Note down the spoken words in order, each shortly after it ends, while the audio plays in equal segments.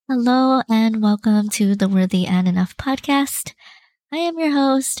Hello and welcome to the Worthy and Enough podcast. I am your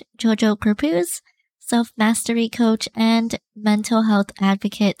host, Jojo Corpuz, self-mastery coach and mental health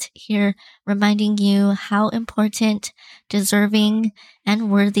advocate here, reminding you how important, deserving, and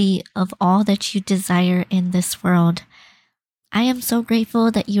worthy of all that you desire in this world. I am so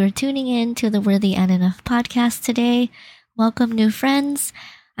grateful that you are tuning in to the Worthy and Enough podcast today. Welcome, new friends.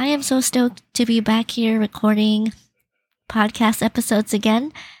 I am so stoked to be back here recording podcast episodes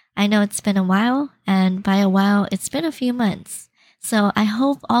again. I know it's been a while, and by a while, it's been a few months. So I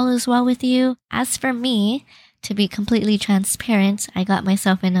hope all is well with you. As for me, to be completely transparent, I got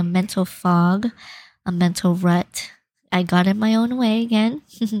myself in a mental fog, a mental rut. I got in my own way again.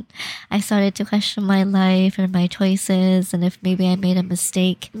 I started to question my life and my choices, and if maybe I made a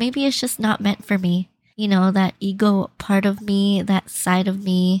mistake, maybe it's just not meant for me. You know, that ego part of me, that side of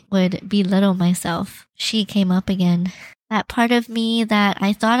me would belittle myself. She came up again. That part of me that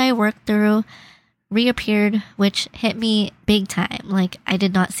I thought I worked through reappeared, which hit me big time. Like, I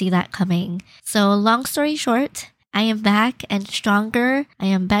did not see that coming. So long story short, I am back and stronger. I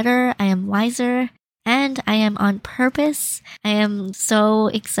am better. I am wiser. And I am on purpose. I am so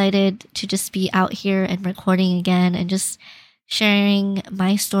excited to just be out here and recording again and just sharing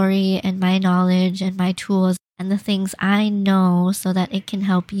my story and my knowledge and my tools and the things I know so that it can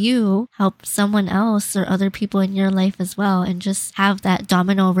help you help someone else or other people in your life as well, and just have that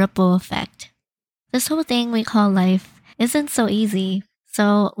domino ripple effect. This whole thing we call life isn't so easy,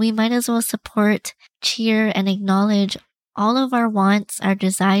 so we might as well support, cheer, and acknowledge all of our wants, our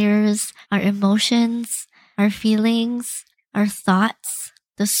desires, our emotions, our feelings, our thoughts,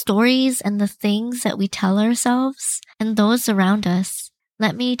 the stories and the things that we tell ourselves and those around us.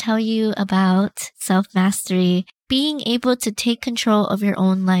 Let me tell you about self-mastery, being able to take control of your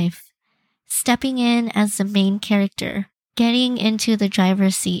own life, stepping in as the main character, getting into the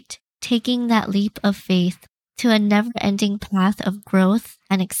driver's seat, taking that leap of faith to a never-ending path of growth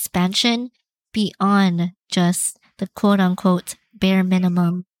and expansion beyond just the quote-unquote bare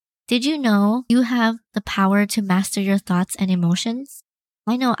minimum. Did you know you have the power to master your thoughts and emotions?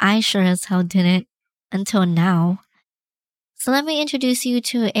 I know I sure as hell didn't until now. So let me introduce you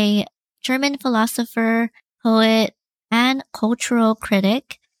to a German philosopher, poet, and cultural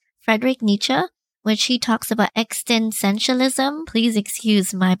critic, Friedrich Nietzsche, which he talks about existentialism. Please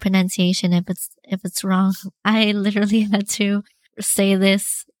excuse my pronunciation if it's wrong. I literally had to say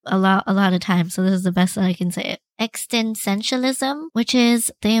this a lot of times, so this is the best that I can say it. Existentialism, which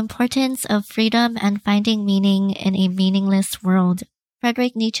is the importance of freedom and finding meaning in a meaningless world.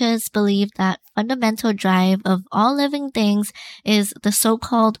 Friedrich Nietzsche's believed that fundamental drive of all living things is the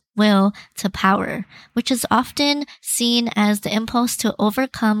so-called will to power, which is often seen as the impulse to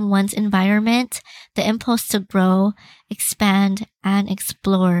overcome one's environment, the impulse to grow, expand, and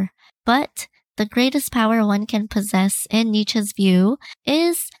explore. But the greatest power one can possess in Nietzsche's view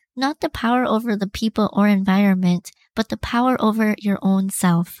is not the power over the people or environment, but the power over your own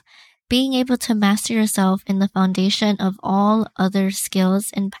self. Being able to master yourself in the foundation of all other skills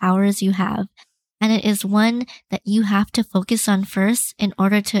and powers you have. And it is one that you have to focus on first in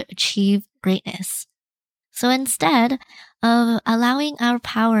order to achieve greatness. So instead of allowing our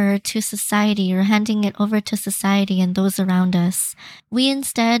power to society or handing it over to society and those around us, we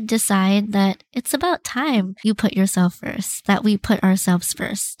instead decide that it's about time you put yourself first, that we put ourselves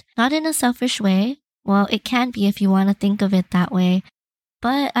first. Not in a selfish way. Well, it can be if you want to think of it that way.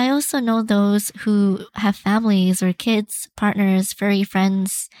 But I also know those who have families or kids, partners, furry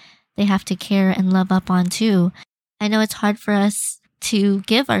friends they have to care and love up on too. I know it's hard for us to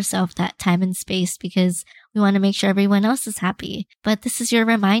give ourselves that time and space because we want to make sure everyone else is happy. But this is your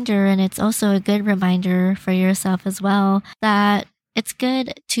reminder, and it's also a good reminder for yourself as well, that it's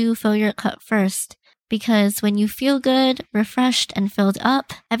good to fill your cup first. Because when you feel good, refreshed, and filled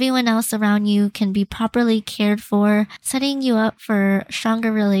up, everyone else around you can be properly cared for, setting you up for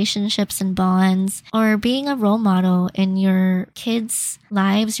stronger relationships and bonds, or being a role model in your kids'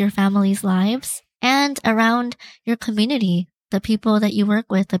 lives, your family's lives, and around your community, the people that you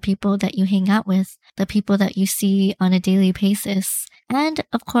work with, the people that you hang out with, the people that you see on a daily basis, and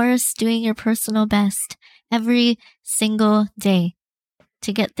of course, doing your personal best every single day.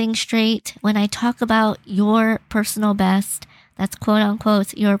 To get things straight, when I talk about your personal best, that's quote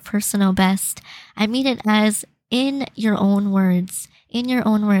unquote your personal best, I mean it as in your own words. In your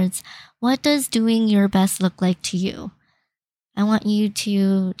own words, what does doing your best look like to you? I want you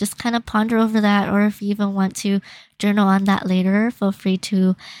to just kind of ponder over that, or if you even want to journal on that later, feel free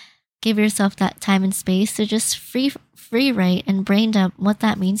to give yourself that time and space to just free write and brain dump what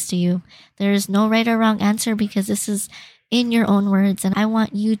that means to you. There is no right or wrong answer because this is in your own words, and I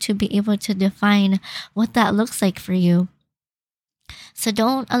want you to be able to define what that looks like for you. So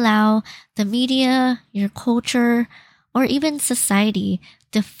don't allow the media, your culture, or even society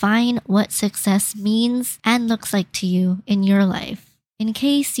define what success means and looks like to you in your life. In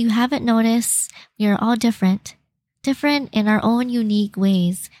case you haven't noticed, we are all different. Different in our own unique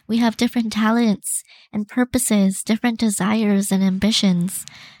ways. We have different talents and purposes, different desires and ambitions,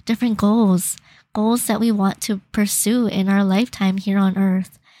 different goals that we want to pursue in our lifetime here on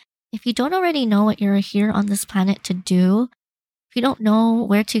earth. If you don't already know what you're here on this planet to do, if you don't know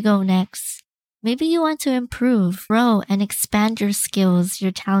where to go next, maybe you want to improve, grow, and expand your skills,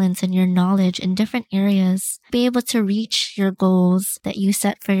 your talents, and your knowledge in different areas. Be able to reach your goals that you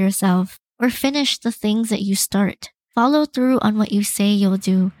set for yourself, or finish the things that you start. Follow through on what you say you'll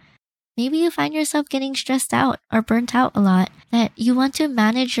do. Maybe you find yourself getting stressed out or burnt out a lot, that you want to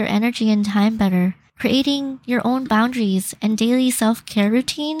manage your energy and time better, creating your own boundaries and daily self-care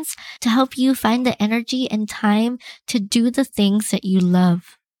routines to help you find the energy and time to do the things that you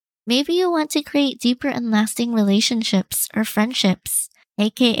love. Maybe you want to create deeper and lasting relationships or friendships,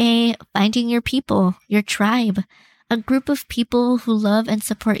 aka finding your people, your tribe, a group of people who love and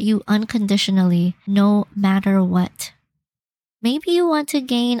support you unconditionally, no matter what. Maybe you want to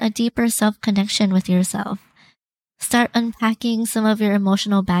gain a deeper self-connection with yourself. Start unpacking some of your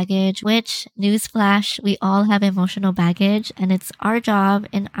emotional baggage, which, newsflash, we all have emotional baggage, and it's our job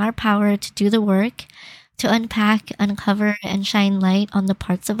and our power to do the work to unpack, uncover, and shine light on the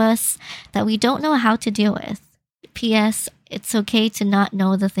parts of us that we don't know how to deal with. P.S. It's okay to not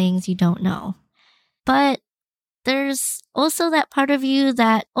know the things you don't know. But there's also that part of you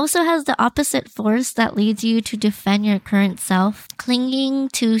that also has the opposite force that leads you to defend your current self, clinging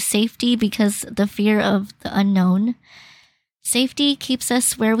to safety because the fear of the unknown. Safety keeps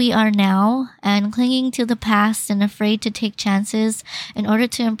us where we are now, and clinging to the past and afraid to take chances in order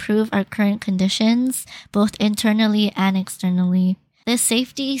to improve our current conditions, both internally and externally. This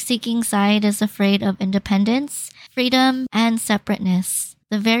safety-seeking side is afraid of independence, freedom, and separateness.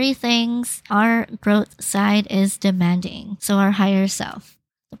 The very things our growth side is demanding. So our higher self,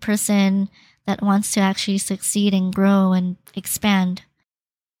 the person that wants to actually succeed and grow and expand.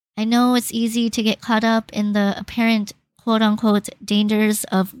 I know it's easy to get caught up in the apparent quote-unquote dangers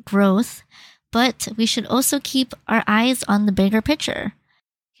of growth, but we should also keep our eyes on the bigger picture.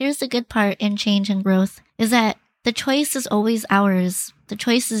 Here's the good part in change and growth, is that the choice is always ours. The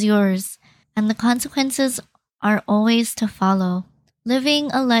choice is yours, and the consequences are always to follow. Living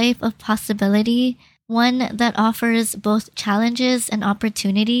a life of possibility, one that offers both challenges and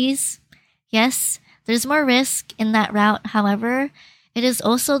opportunities. Yes, there's more risk in that route. However, it is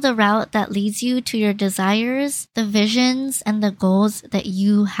also the route that leads you to your desires, the visions, and the goals that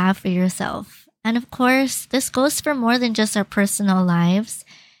you have for yourself. And of course, this goes for more than just our personal lives.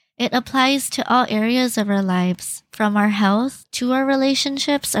 It applies to all areas of our lives, from our health to our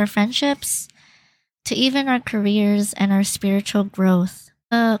relationships, our friendships, to even our careers and our spiritual growth.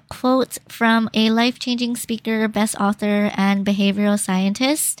 A quote from a life-changing speaker, best author, and behavioral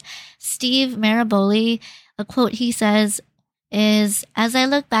scientist, Steve Maraboli. A quote he says is, "As I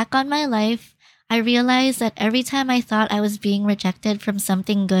look back on my life, I realized that every time I thought I was being rejected from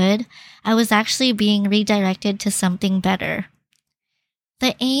something good, I was actually being redirected to something better."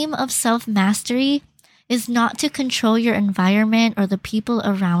 The aim of self-mastery is not to control your environment or the people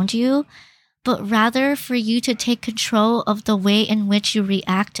around you, but rather for you to take control of the way in which you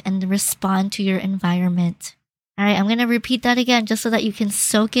react and respond to your environment. All right, I'm going to repeat that again just so that you can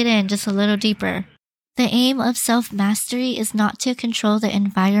soak it in just a little deeper. The aim of self-mastery is not to control the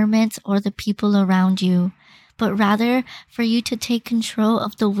environment or the people around you, but rather for you to take control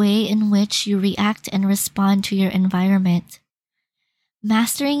of the way in which you react and respond to your environment.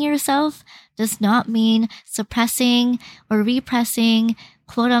 Mastering yourself does not mean suppressing or repressing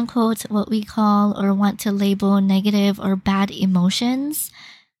quote-unquote what we call or want to label negative or bad emotions,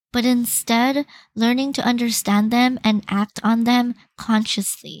 but instead learning to understand them and act on them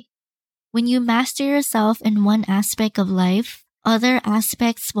consciously. When you master yourself in one aspect of life, other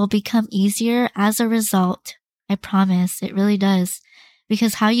aspects will become easier as a result. I promise, it really does.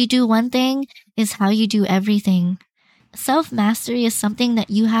 Because how you do one thing is how you do everything. Self-mastery is something that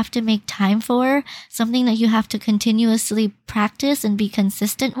you have to make time for, something that you have to continuously practice and be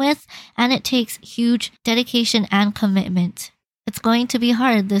consistent with, and it takes huge dedication and commitment. It's going to be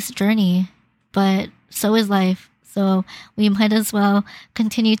hard, this journey, but so is life. So we might as well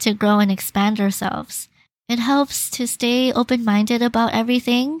continue to grow and expand ourselves. It helps to stay open-minded about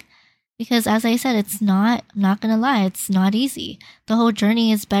everything, because as I said, I'm not gonna lie, it's not easy. The whole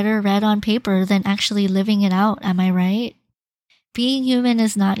journey is better read on paper than actually living it out, am I right? Being human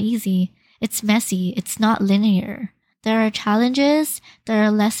is not easy. It's messy. It's not linear. There are challenges, there are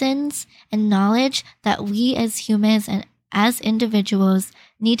lessons, and knowledge that we as humans and as individuals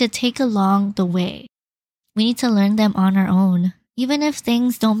need to take along the way. We need to learn them on our own. Even if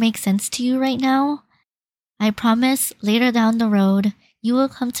things don't make sense to you right now, I promise later down the road, you will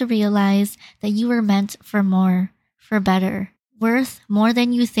come to realize that you were meant for more, for better, worth more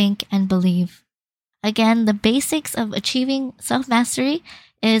than you think and believe. Again, the basics of achieving self-mastery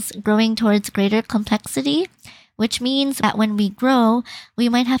is growing towards greater complexity, which means that when we grow, we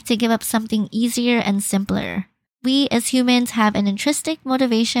might have to give up something easier and simpler. We as humans have an intrinsic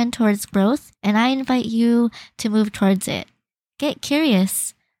motivation towards growth, and I invite you to move towards it. Get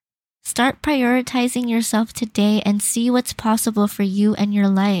curious. Start prioritizing yourself today and see what's possible for you and your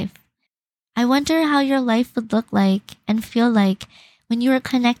life. I wonder how your life would look like and feel like when you are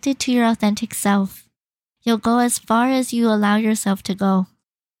connected to your authentic self. You'll go as far as you allow yourself to go.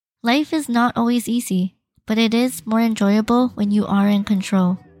 Life is not always easy, but it is more enjoyable when you are in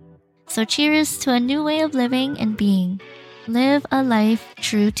control. So cheers to a new way of living and being. Live a life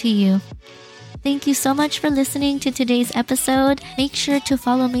true to you. Thank you so much for listening to today's episode. Make sure to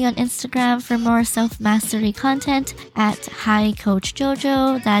follow me on Instagram for more self-mastery content at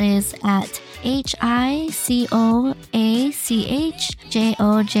HiCoachJojo. That is at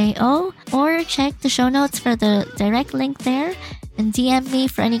HiCoachJojo. Or check the show notes for the direct link there. And DM me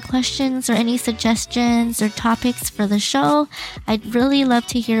for any questions or any suggestions or topics for the show. I'd really love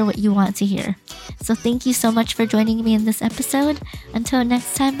to hear what you want to hear. So thank you so much for joining me in this episode. Until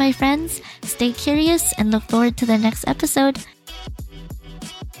next time, my friends, stay curious and look forward to the next episode.